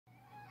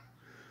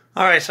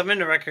Alright, so I'm in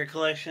the record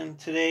collection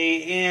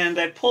today, and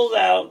I pulled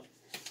out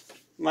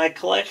my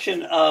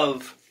collection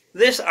of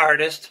this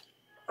artist,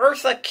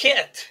 Eartha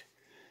Kitt.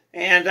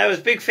 And I was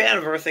a big fan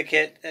of Eartha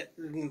Kitt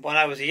when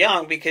I was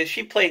young because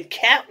she played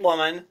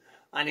Catwoman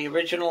on the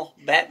original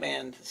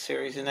Batman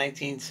series in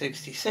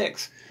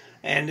 1966.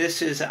 And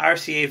this is an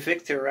RCA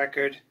Victor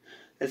record.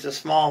 It's a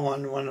small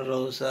one of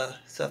those,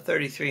 it's a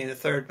 33 and a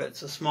third, but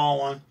it's a small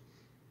one.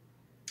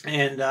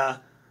 And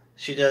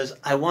she does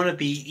I Want to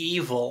Be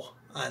Evil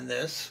on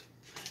this.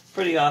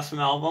 Pretty awesome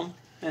album.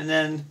 And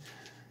then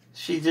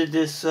she did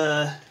this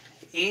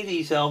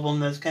 80s album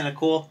that's kind of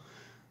cool.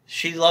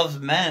 She Loves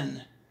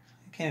Men.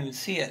 I can't even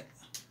see it.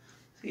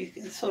 See,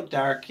 it's so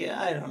dark.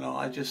 Yeah, I don't know.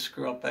 I just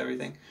screw up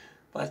everything.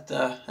 But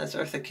that's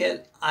Eartha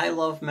Kitt. I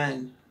Love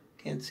Men.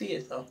 Can't see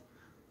it though.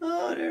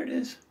 Oh, there it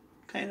is.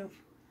 Kind of.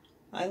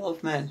 I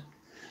Love Men.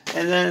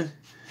 And then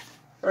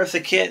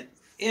Eartha Kitt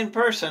in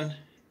person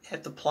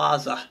at the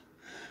Plaza.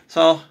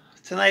 So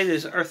tonight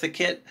is Eartha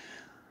Kitt,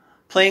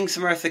 playing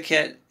some Eartha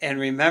Kitt and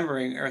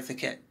remembering Eartha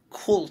Kitt.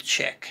 Cool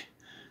chick.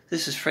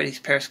 This is Freddy's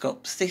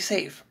Periscope. Stay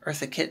safe.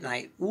 Eartha Kitt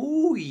night.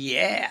 Ooh,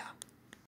 yeah.